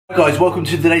Guys, welcome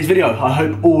to today's video. I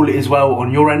hope all is well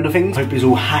on your end of things. I hope it's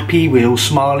all happy, we're all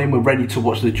smiling, we're ready to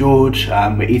watch the George,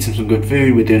 we're eating some good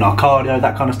food, we're doing our cardio,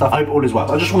 that kind of stuff. I hope all is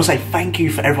well. I just want to say thank you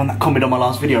for everyone that commented on my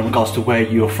last video in regards to where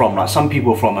you're from. Like, some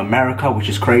people are from America, which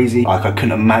is crazy. Like, I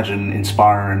couldn't imagine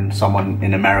inspiring someone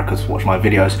in America to watch my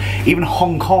videos. Even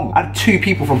Hong Kong. I had 2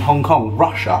 people from Hong Kong,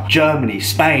 Russia, Germany,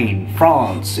 Spain,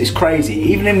 France. It's crazy.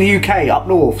 Even in the UK, up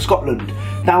north, Scotland,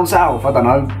 down south, I don't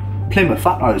know, Plymouth,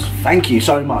 fuck knows. Thank you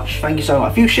so much. Thank you so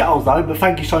much. A few shitholes though, but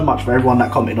thank you so much for everyone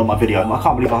that commented on my video. I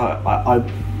can't believe I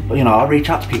reach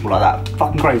out to people like that.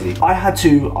 Fucking crazy. I had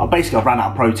to, basically I ran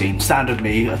out of protein. Standard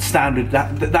me,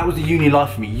 that was the uni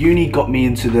life for me. Uni got me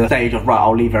into the stage of, right,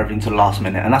 I'll leave everything to the last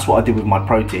minute. And that's what I did with my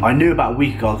protein. I knew about a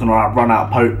week ago I was gonna run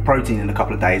out of protein in a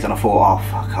couple of days, and I thought, oh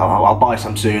fuck, I'll buy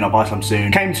some soon,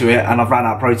 Came to it and I've ran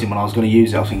out of protein when I was gonna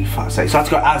use it. I was thinking, fuck's sake. So I had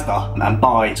to go to Asda and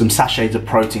buy some sachets of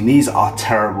protein. These are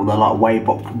terrible. They're like whey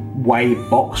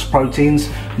box proteins.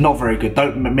 Not very good.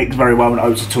 Don't mix very well with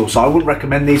oats at all. So I wouldn't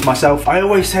recommend these myself. I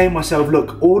always say to myself,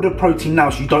 look, order protein now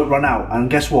so you don't run out. And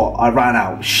guess what? I ran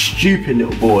out. Stupid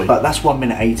little boy. But that's 1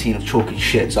 minute 18 of chalky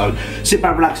shit. So sit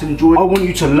back, relax and enjoy. I want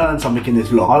you to learn something in this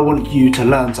vlog. I want you to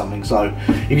learn something. So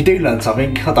if you do learn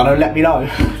something, I don't know, let me know.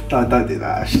 Don't do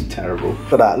that. That's terrible.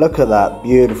 Look at that. Look at that.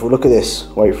 Beautiful. Look at this.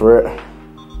 Wait for it.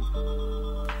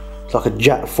 It's like a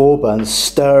Jack Thorburn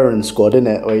stirring squad, isn't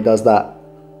it? Where he does that.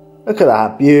 Look at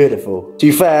that, beautiful. To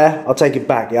be fair, I'll take it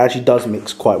back. It actually does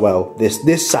mix quite well.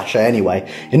 This sachet anyway.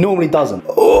 It normally doesn't.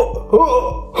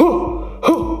 Oh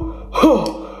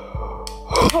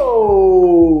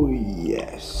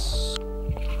yes.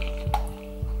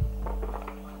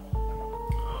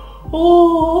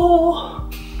 Oh.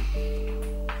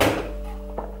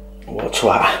 What's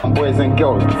that? Boys and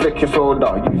girls, flick your soul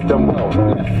out, use them well.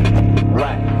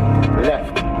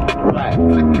 Left, right,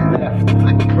 right.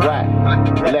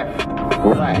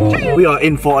 We are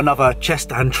in for another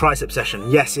chest and tricep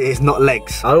session. Yes, it is not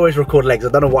legs. I always record legs, I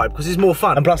don't know why, because it's more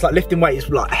fun. And plus, like, lifting weight is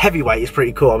like heavy weight is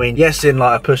pretty cool. I mean, yes, in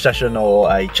like a push session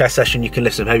or a chest session you can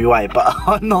lift some heavy weight, but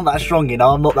I'm not that strong, you know,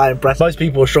 I'm not that impressed. Most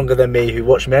people are stronger than me who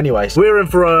watch me anyway. So we're in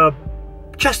for a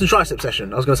chest and tricep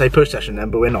session. I was going to say push session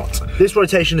then, but we're not. This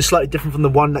rotation is slightly different from the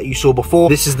one that you saw before.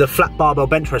 This is the flat barbell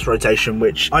bench press rotation,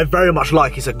 which I very much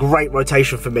like. It's a great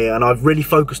rotation for me, and I've really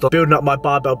focused on building up my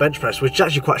barbell bench press, which is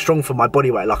actually quite strong for my body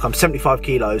weight. Like, I'm 75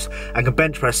 kilos and can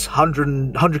bench press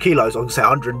 100 kilos. I'm going to say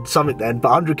 100 something then, but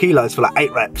 100 kilos for like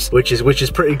 8 reps, which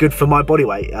is pretty good for my body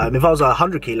weight. If I was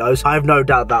 100 kilos, I have no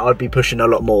doubt that I'd be pushing a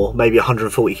lot more, maybe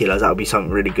 140 kilos. That would be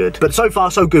something really good. But so far,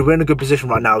 so good. We're in a good position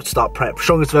right now to start prep.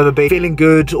 Strongest I've ever been. Feeling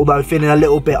good, although feeling a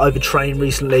little bit overtrained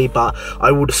recently, but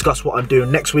I will discuss what I'm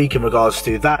doing next week in regards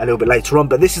to that a little bit later on.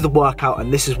 But this is the workout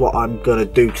and this is what I'm gonna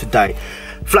do today.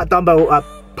 Flat dumbbell,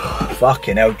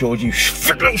 fucking hell, George, you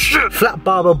shit. Flat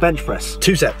barbell bench press,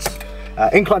 2 sets.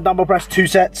 Incline dumbbell press, 2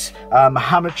 sets.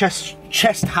 Hammer chest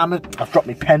hammer. I've dropped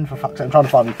my pen, for fuck's sake. I'm trying to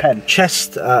find my pen.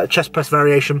 Chest press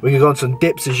variation. We can go on some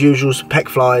dips as usual, some pec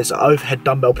flies, overhead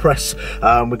dumbbell press.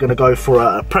 We're gonna go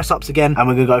for press ups again, and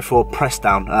we're gonna go for press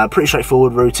down. Pretty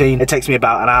straightforward routine. It takes me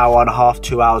about an hour and a half,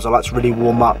 2 hours. I like to really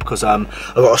warm up because I've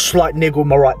got a slight niggle in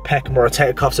my right pec, and my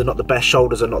rotator cuffs are not the best.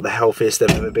 Shoulders are not the healthiest they've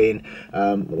ever been.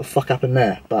 What the fuck happened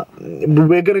there? But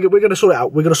we're gonna sort it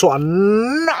out. We're gonna sort out.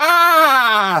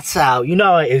 You know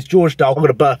how it is, George Dull. I'm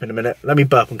gonna burp in a minute. Let me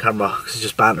burp on camera because it's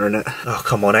just banter in it. Oh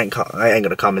come on, it ain't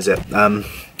gonna come, is it?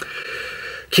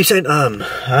 Keep saying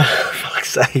fuck's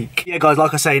sake. Yeah guys,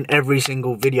 like I say in every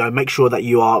single video, make sure that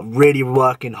you are really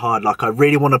working hard. Like, I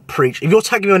really want to preach. If you're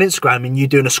tagging me on Instagram and you're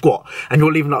doing a squat and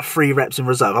you're leaving like 3 reps in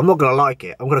reserve, I'm not gonna like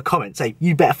it. I'm gonna comment, say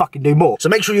you better fucking do more. So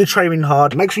make sure you're training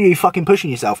hard, make sure you're fucking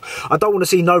pushing yourself. I don't want to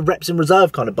see no reps in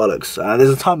reserve kind of bollocks. There's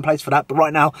a time and place for that, but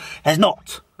right now there's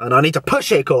not. And I need to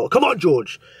push it, Come on,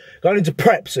 George. Going into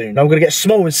prep soon. I'm gonna get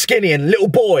small and skinny and little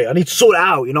boy. I need to sort it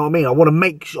out, you know what I mean? I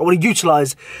wanna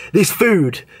utilize this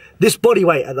food, this body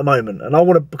weight at the moment. And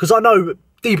because I know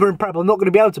deeper in prep, I'm not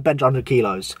gonna be able to bench 100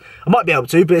 kilos. I might be able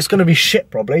to, but it's gonna be shit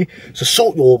probably. So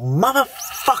sort your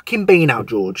motherfucking bean out,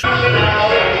 George.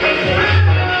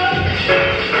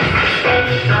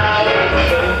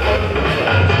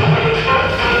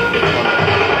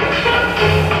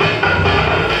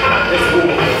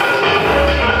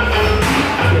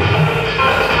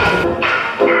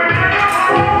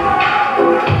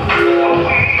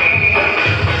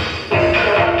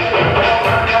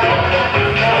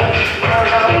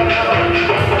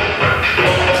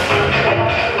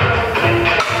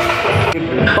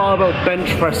 barbell bench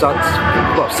press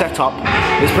setup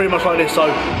is pretty much like this. So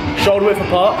shoulder width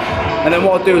apart, and then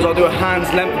what I'll do is I'll do a hand's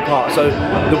length apart. So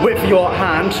the width of your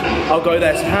hand, I'll go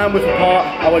there. So hand width apart,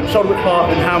 I went shoulder width apart,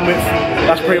 and hand width.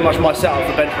 That's pretty much my setup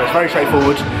for bench press. Very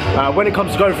straightforward. When it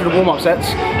comes to going through the warm-up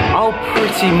sets, I'll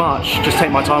pretty much just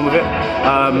take my time with it.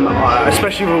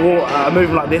 Especially with a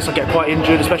movement like this, I get quite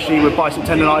injured, especially with bicep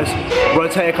tendonitis,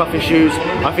 rotator cuff issues.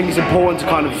 I think it's important to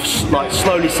kind of like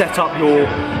slowly set up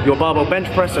your barbell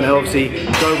bench press, and then obviously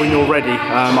go when you're ready.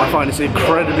 I find it's an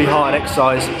incredibly hard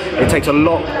exercise. It takes a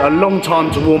long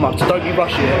time to warm up, so don't be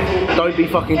rushing it. Don't be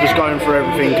fucking just going for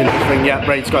everything and just think, yeah,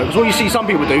 ready to go. Because what you see some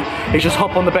people do is just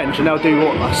hop on the bench and they'll do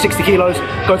what, like 60 kilos,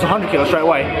 go to 100 kilos straight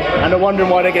away, and they're wondering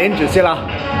why they get injured. Zilla,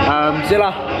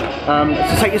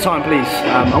 so take your time, please.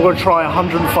 I'm going to try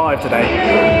 105 today.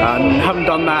 Haven't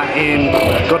done that in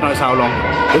God knows how long.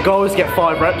 The goal is to get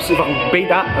 5 reps. If I can beat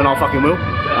that, then I fucking will.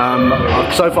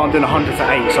 So far I'm doing 100 for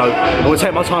 8, so I'm going to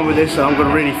take my time with this, and I'm going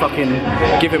to really fucking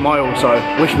give it my all. So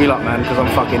wish me luck, man, because I'm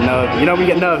fucking nervous. You know when you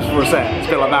get nerves for a set? It's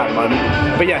a bit like that at the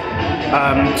moment. But yeah,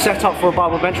 set up for a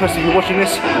barbell bench press if you're watching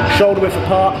this. Shoulder width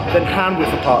apart, then hand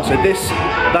width apart. So this,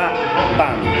 that,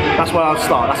 bam. That's where I'll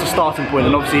start. That's the starting point,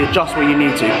 and obviously adjust where you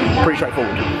need to. Pretty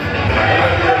straightforward.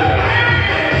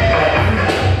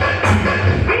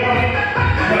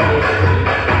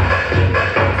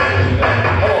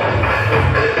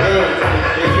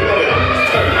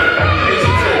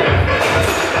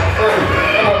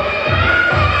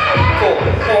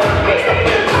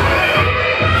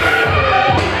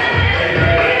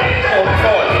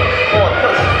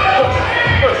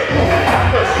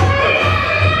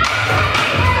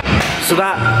 So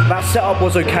that setup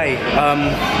was okay.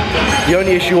 The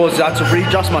only issue was I had to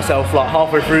readjust myself like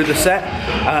halfway through the set,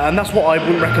 and that's what I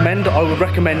wouldn't recommend. I would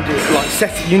recommend it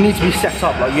like you need to be set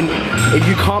up. Like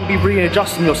you can't be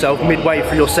readjusting yourself midway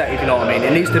through your set, if you know what I mean.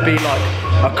 It needs to be like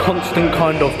a constant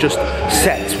kind of just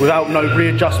set, without no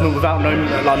readjustment, without no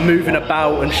like moving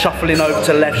about and shuffling over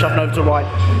to left, shuffling over to right.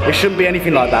 It shouldn't be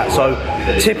anything like that. So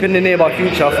tip in the nearby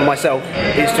future for myself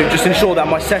is to just ensure that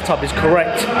my setup is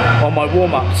correct on my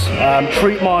warm-ups.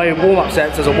 Treat my warm-up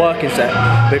sets as a working set,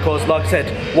 because like I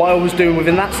said, what I was doing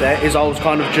within that set is I was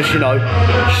kind of just, you know,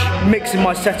 mixing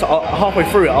my set up. Halfway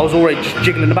through it I was already just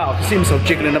jiggling about. I could see myself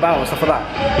jiggling about and stuff like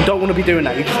that. You don't want to be doing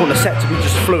that. You just want the set to be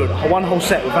just fluid, one whole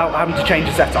set without having to change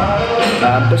the setup.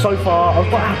 But so far I was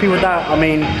quite happy with that. I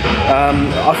mean,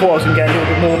 I thought I was going to get a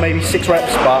little bit more, maybe 6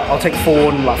 reps, but I'll take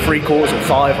 4 and like 3/4 or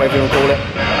 5, whatever you want to call it.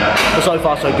 But so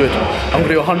far so good. I'm going to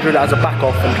do 100 as a back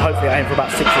off, and hopefully I aim for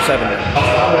about 6 or 7.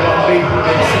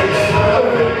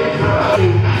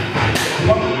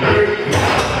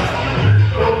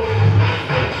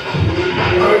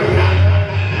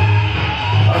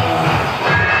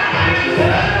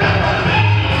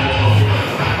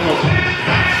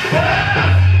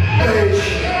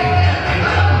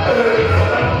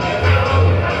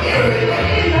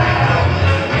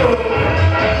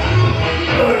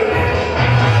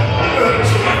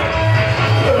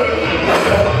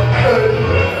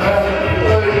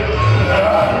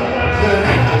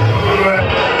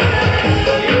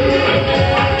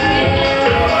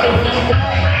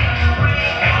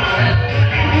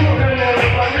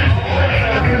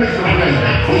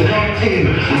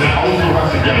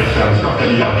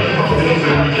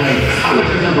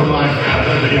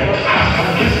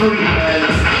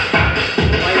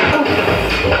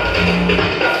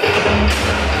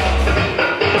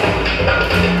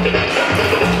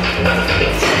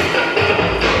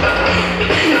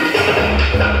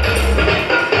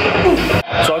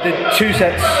 So I did 2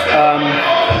 sets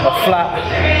of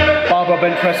flat barbell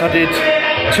bench press. I did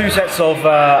 2 sets of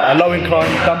a low incline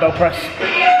dumbbell press,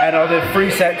 and I did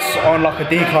 3 sets on like a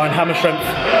decline hammer strength.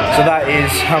 So that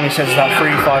is, how many sets is that?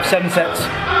 3, 5, 7 sets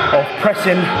of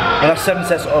pressing, and that's 7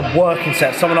 sets of working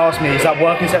sets. Someone asked me, is that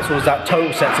working sets or is that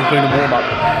total sets including warm up?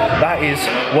 That is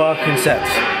working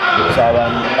sets. So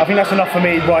I think that's enough for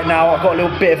me right now. I've got a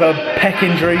little bit of a pec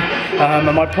injury,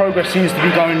 and my progress seems to be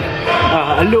going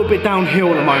a little bit downhill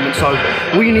at the moment. So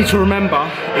what you need to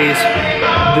remember is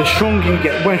the stronger you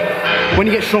get, when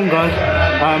you get stronger,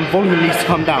 volume needs to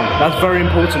come down. That's very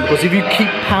important, because if you keep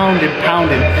pounding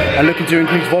and looking to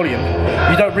increase volume,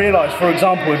 you don't realise, for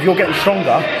example, if you're getting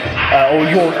stronger, or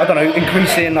you're, I don't know,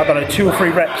 increasing, I don't know, 2 or 3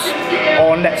 reps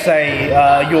on, let's say,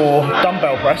 your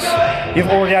dumbbell press, you've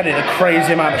already added a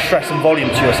crazy amount of stress and volume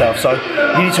to yourself. So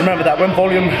you need to remember that when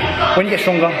you get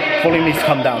stronger, volume needs to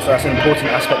come down. So that's an important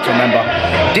aspect to remember.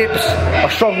 Dips, I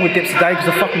struggle with dips today because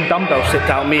the fucking dumbbell slipped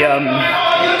out me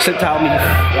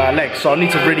legs. So I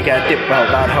need to really get a dip belt.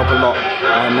 That would help a lot.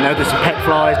 You know, do some pec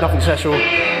flies, nothing special.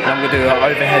 and I'm gonna do an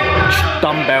overhead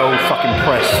dumbbell fucking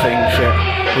press thing shit,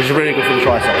 which is really good for the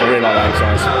tricep. I really like that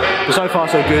exercise. But so far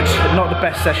so good. Not the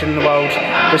best session in the world,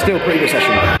 but still a pretty good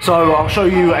session. So I'll show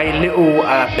you a little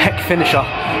pec finisher.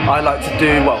 I like to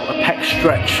do, well, a pec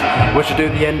stretch, which I do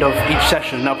at the end of each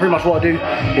session. Now pretty much what I do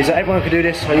is that everyone can do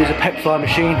this. I use a pec fly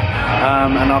machine,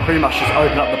 and I pretty much just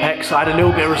open up the pecs. I add a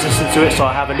little bit of resistance to it, so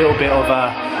I have a little bit of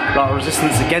like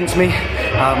resistance against me,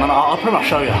 and I'll pretty much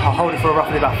show you. I'll hold it for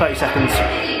roughly about 30 seconds.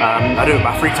 I do it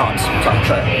about 3 times, so I'll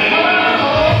show you.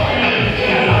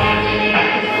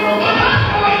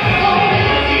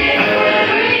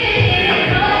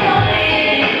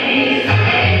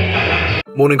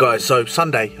 Morning guys, so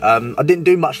Sunday. I didn't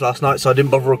do much last night, so I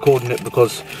didn't bother recording it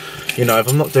because, you know, if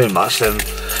I'm not doing much, then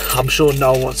I'm sure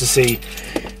no one wants to see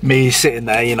me sitting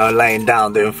there, you know, laying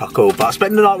down doing fuck all. But I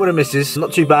spent the night with the missus,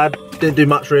 not too bad, didn't do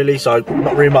much really, so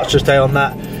not really much to say on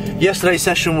that. Yesterday's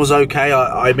session was okay.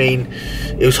 I mean,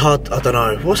 it was hard. I don't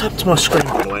know what's happened to my screen,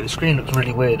 by the way. The screen looks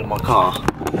really weird in my car.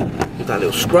 Give that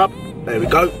little scrub. There we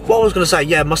go. What I was going to say,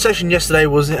 yeah, my session yesterday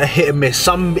was a hit and miss.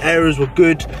 Some areas were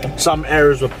good, some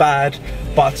areas were bad,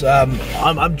 but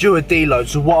I'm due a deload,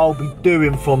 so what I'll be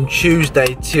doing from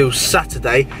Tuesday till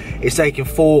Saturday is taking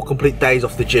 4 complete days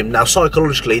off the gym. Now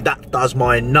psychologically that does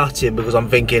my nutting because I'm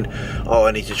thinking, oh,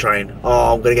 I need to train,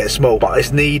 oh, I'm going to get small, but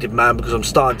it's needed, man, because I'm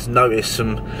starting to notice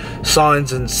some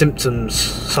signs and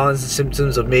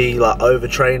symptoms of me like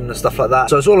overtraining and stuff like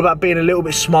that. So it's all about being a little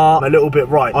bit smart, a little bit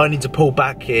right. I need to pull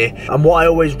back here. And what I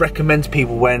always recommend to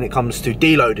people when it comes to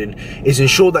deloading is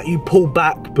ensure that you pull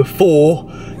back before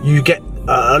you get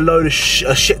a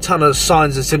shit ton of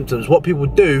signs and symptoms. What people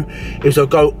do is they'll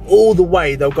go all the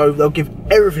way, they'll give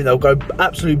everything, they'll go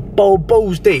absolutely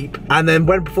balls deep, and then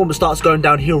when performance starts going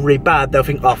downhill really bad, they'll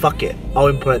think, oh fuck it, I'll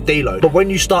implement deload. But when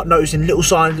you start noticing little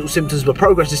signs, little symptoms, but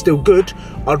progress is still good,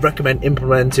 I'd recommend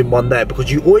implementing one there,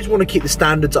 because you always want to keep the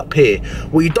standards up here.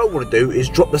 What you don't want to do is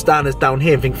drop the standards down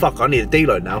here and think, fuck, I need a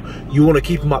deload now. You want to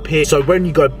keep them up here, so when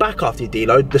you go back after your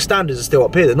deload, the standards are still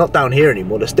up here, they're not down here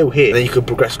anymore, they're still here, and then you can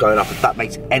progress going up. If that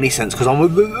makes any sense, because I'm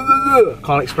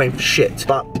can't explain for shit.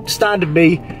 But standard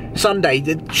me, Sunday,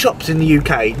 the shops in the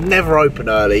UK never open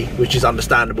early, which is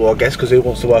understandable, I guess, because who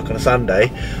wants to work on a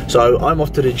Sunday? So I'm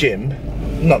off to the gym.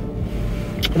 No,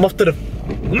 I'm off to the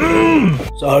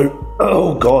so,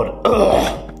 oh god,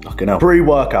 fucking hell.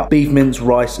 Pre-workout, beef mince,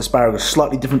 rice, asparagus,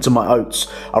 slightly different to my oats.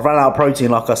 I ran out of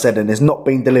protein, like I said, and it's not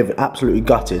been delivered. Absolutely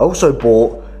gutted. I also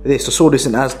bought this. I saw this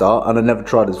in Asda and I never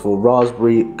tried this before.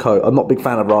 Raspberry Coke. I'm not a big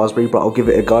fan of raspberry, but I'll give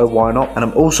it a go. Why not? And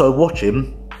I'm also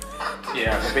watching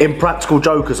Impractical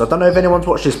Jokers. I don't know if anyone's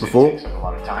watched this before,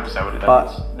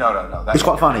 but no, it's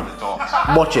quite funny.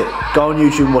 Watch it. Go on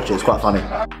YouTube and watch it. It's quite funny.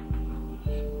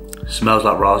 Smells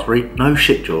like raspberry. No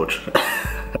shit, George.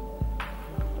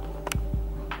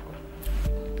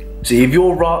 See, if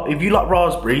you like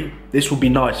raspberry, this will be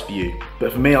nice for you.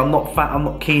 But for me, I'm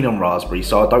not keen on raspberry,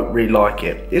 so I don't really like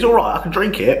it. It's alright, I can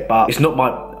drink it, but it's not my,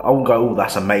 I won't go, oh,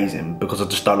 that's amazing, because I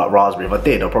just don't like raspberry. If I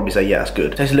did, I'd probably say, yeah, that's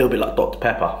good. It tastes a little bit like Dr.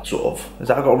 Pepper, sort of. Has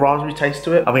that got a raspberry taste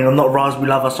to it? I mean, I'm not a raspberry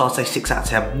lover, so I'd say 6 out of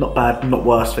 10. Not bad, not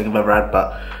worst thing I've ever had,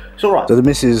 but it's alright. So the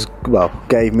missus, well,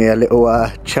 gave me a little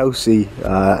Chelsea,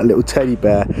 a little teddy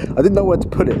bear. I didn't know where to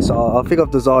put it, so I think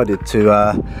I've decided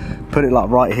to put it like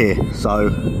right here. So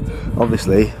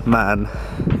obviously, man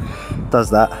does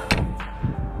that.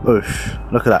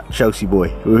 Oosh, look at that, Chelsea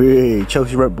boy. Ooh,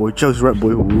 Chelsea rep boy, Chelsea rep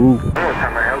boy. Ooh.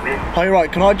 Hi,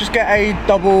 right, can I just get a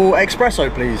double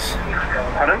espresso, please?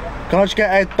 Pardon? Can I just get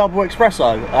a double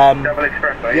espresso? Double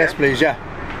espresso, yes, please, yeah.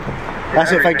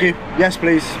 That's it, thank you. Yes,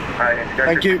 please.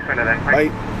 Thank you. Bye.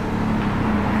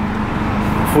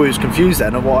 I thought he was confused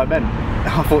then on what I meant.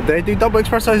 I thought, do they do double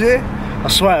espressos here? I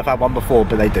swear I've had one before,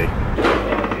 but they do.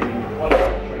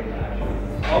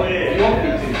 Oh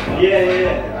yeah,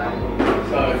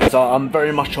 yeah. So I'm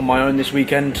very much on my own this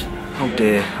weekend. Oh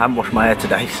dear, I haven't washed my hair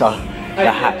today, so the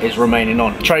hat is remaining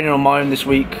on. Training on my own this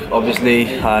week, obviously.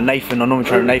 Nathan, I normally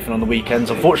train Nathan on the weekends.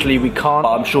 Unfortunately we can't,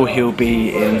 but I'm sure he'll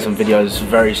be in some videos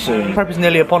very soon. Prep is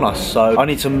nearly upon us, so I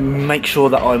need to make sure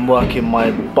that I'm working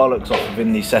my bollocks off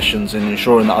within these sessions and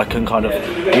ensuring that I can kind of,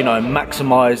 you know,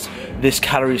 maximise this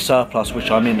calorie surplus which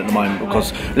I'm in at the moment,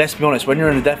 because let's be honest, when you're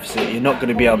in a deficit you're not going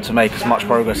to be able to make as much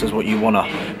progress as what you want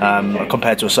to,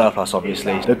 compared to a surplus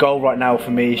obviously. The goal right now for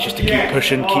me is just to keep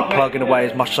pushing, keep plugging away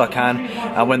as much as I can,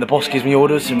 and when the boss gives me orders,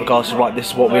 orders in regards to, right,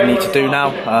 this is what we need to do now.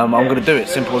 I'm going to do it,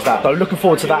 simple as that. So looking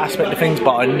forward to that aspect of things,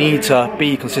 but I need to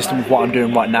be consistent with what I'm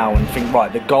doing right now and think,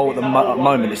 right, the goal at the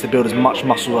moment is to build as much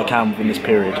muscle as I can within this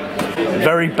period.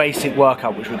 Very basic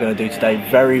workout which we're going to do today.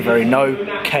 Very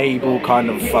no cable kind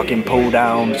of fucking pull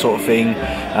down sort of thing,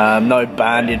 no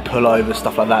banded pullover,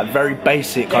 stuff like that. Very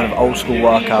basic kind of old school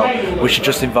workout which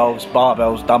just involves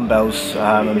barbells, dumbbells,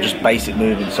 and just basic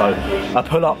moving. So a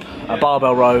pull up, a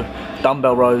barbell row,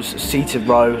 dumbbell rows, seated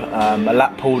row, a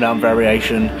lat pull down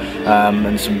variation,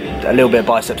 and a little bit of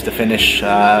biceps to finish,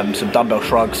 some dumbbell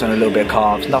shrugs and a little bit of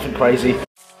calves. Nothing crazy.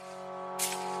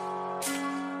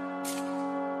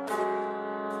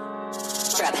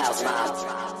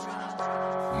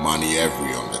 Money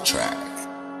every on the track.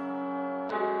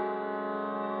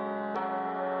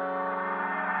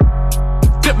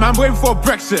 Dip man waiting for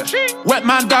Brexit. Wet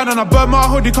man down and I burn my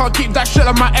hoodie. Can't keep that shit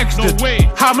like my ex did. No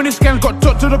way. How many scams got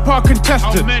took to the park and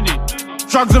tested? How many?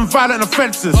 Drugs and violent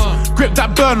offences. Grip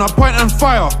that burner, point and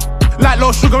fire. Like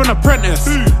low sugar and apprentice.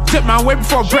 Dip man waiting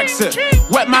for Brexit.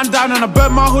 Wet man down and I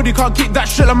burn my hoodie. Can't keep that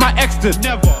shit like my ex did.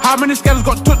 Never. How many scams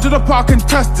got took to the park and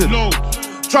tested? Load.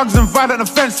 Drugs and violent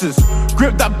offences.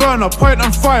 Grip that burner, point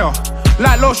and fire.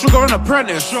 Like low sugar and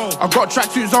apprentice. I got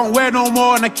tracksuits I don't wear no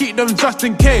more and I keep them just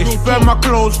in case. Burn my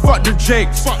clothes, fuck the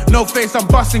jakes. No face, I'm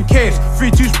busting case.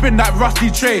 3-2 spin that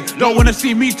rusty tray. Don't wanna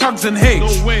see me tugs and H.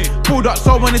 Pulled up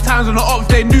so many times on the ops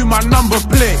they knew my number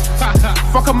plate.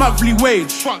 Fuck a monthly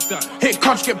wage. Hit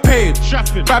cuts get paid.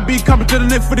 Bad B coming to the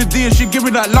nip for the D and she give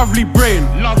me that lovely brain.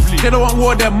 They don't want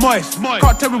war, they're moist.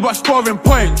 Can't tell me about scoring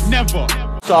points. Never.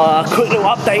 So a quick little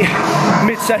update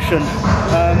mid-session.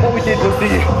 What we did was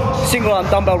the single arm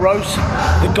dumbbell rows.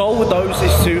 The goal with those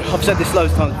is to, I've said this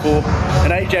loads of times before,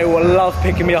 and AJ will love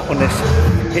picking me up on this,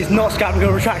 is not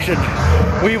scapular retraction.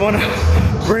 We want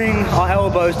to bring our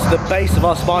elbows to the base of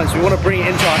our spine, so we want to bring it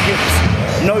into our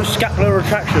hips. No scapular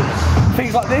retraction.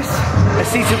 Things like this, a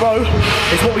seated row,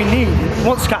 is what we need. We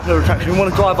want scapular retraction. We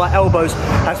want to drive our elbows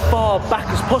as far back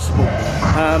as possible.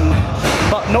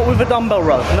 But not with a dumbbell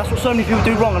row, and that's what so many people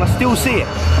do wrong, and I still see it.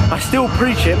 I still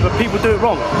preach it, but people do it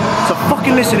wrong. So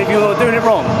fucking listen if you're doing it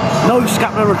wrong. No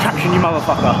scapular retraction, you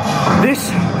motherfucker.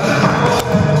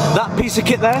 That piece of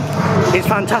kit there is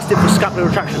fantastic for scapular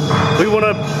retraction.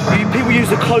 People use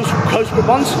the close grip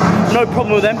ones, no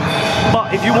problem with them.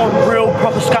 But if you want real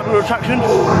proper scapular retraction,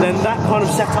 then that kind of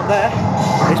setup there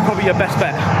is probably your best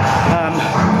bet.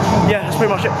 Yeah, that's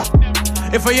pretty much it.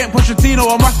 If I ain't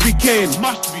Pochettino, I must be Kane.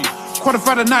 Must be.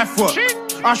 Qualified a knife work.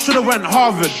 I should've went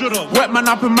Harvard. Wet man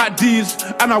up in my D's,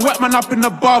 and I wet man up in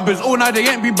the barbers. Oh, now they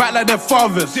ain't be back like their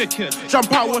fathers.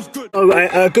 Jump out was good.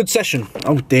 Oh, good session.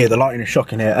 Oh dear, the lighting is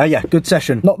shocking here. Yeah, good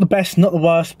session. Not the best, not the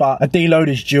worst, but a deload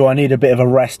is due. I need a bit of a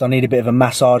rest. I need a bit of a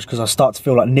massage because I start to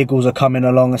feel like niggles are coming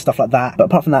along and stuff like that. But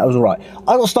apart from that, it was all right.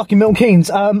 I got stuck in Milton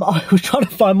Keynes. I was trying to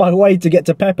find my way to get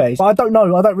to Pepe's. But I don't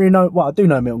know. I don't really know. Well, I do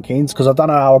know Milton Keynes because I don't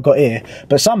know how I got here.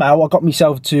 But somehow I got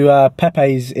myself to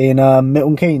Pepe's in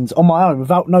Milton Keynes on my own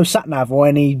without no sat nav or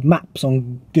any maps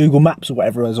on Google Maps or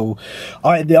whatever it is, or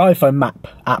the iPhone map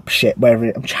app shit, wherever it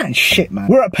is. I'm chatting shit, man.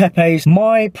 We're at Pepe's.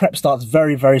 My prep starts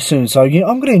very soon, so you know,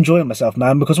 I'm gonna enjoy myself,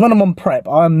 man, because when I'm on prep,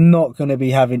 I'm not gonna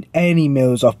be having any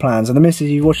meals off plans. And the missus,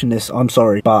 you watching this, I'm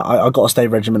sorry, but I gotta stay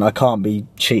regiment. I can't be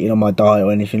cheating on my diet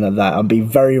or anything like that. I'll be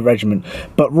very regiment.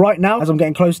 But right now, as I'm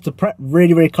getting closer to prep,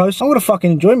 really close, I'm gonna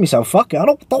fucking enjoy myself. Fuck it, I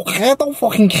don't care, don't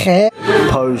fucking care.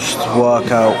 Post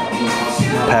workout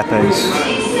Pepe's.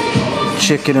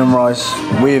 Chicken and rice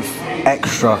with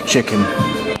extra chicken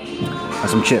and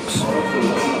some chips,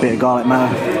 bit of garlic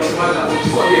man,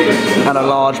 and a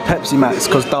large Pepsi Max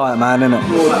because diet man, innit?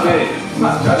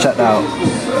 Check that out.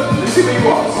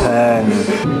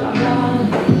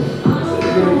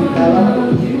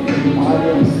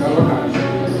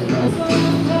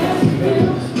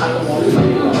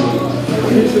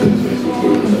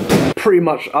 Pretty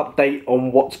much update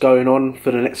on what's going on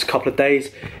for the next couple of days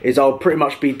is I'll pretty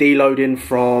much be deloading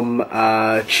from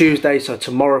Tuesday, so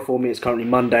tomorrow for me, it's currently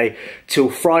Monday, till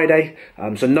Friday,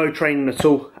 so no training at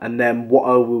all. And then what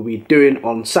I will be doing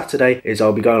on Saturday is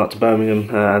I'll be going up to Birmingham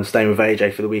and staying with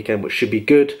AJ for the weekend, which should be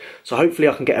good. So hopefully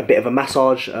I can get a bit of a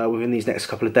massage within these next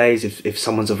couple of days if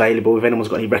someone's available. If anyone's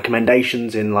got any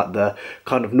recommendations in like the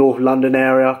kind of North London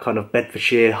area, kind of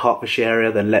Bedfordshire, Hertfordshire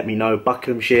area, then let me know.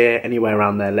 Buckinghamshire, anywhere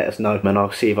around there, let us know, and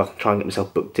I'll see if I can try and get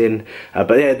myself booked in.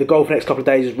 But yeah, the goal for the next couple of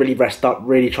days is really rest up,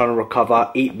 really trying to recover,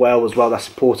 eat well as well. That's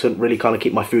important. Really kind of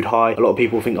keep my food high. A lot of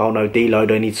people think, oh no,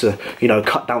 deload, I need to, you know,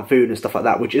 cut down food and stuff like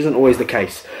that, which isn't always the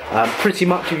case. Pretty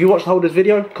much, if you watched the whole of this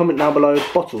video, comment down below,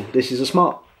 bottle, this is a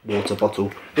smart. water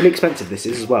bottle. Really expensive this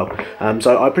is as well.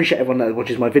 So I appreciate everyone that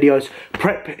watches my videos.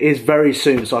 Prep is very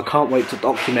soon, so I can't wait to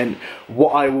document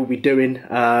what I will be doing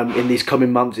in these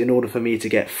coming months in order for me to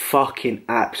get fucking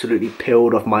absolutely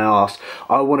peeled off my ass.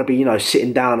 I want to be, you know,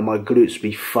 sitting down and my glutes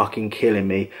be fucking killing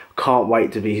me. Can't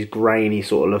wait to be grainy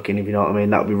sort of looking, if you know what I mean.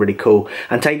 That would be really cool.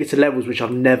 And take it to levels which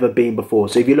I've never been before.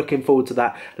 So if you're looking forward to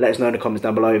that, let us know in the comments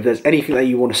down below. If there's anything that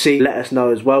you want to see, let us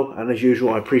know as well. And as usual,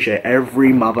 I appreciate every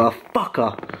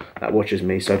motherfucker that watches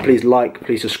me. So please like,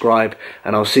 please subscribe,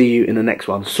 and I'll see you in the next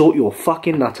one. Sort your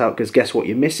fucking nut out, because guess what?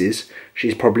 Your missus,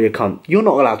 she's probably a cunt. You're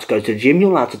not allowed to go to the gym.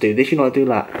 You're allowed to do this. You're not allowed to do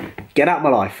that. Get out of my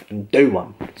life and do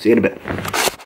one. See you in a bit.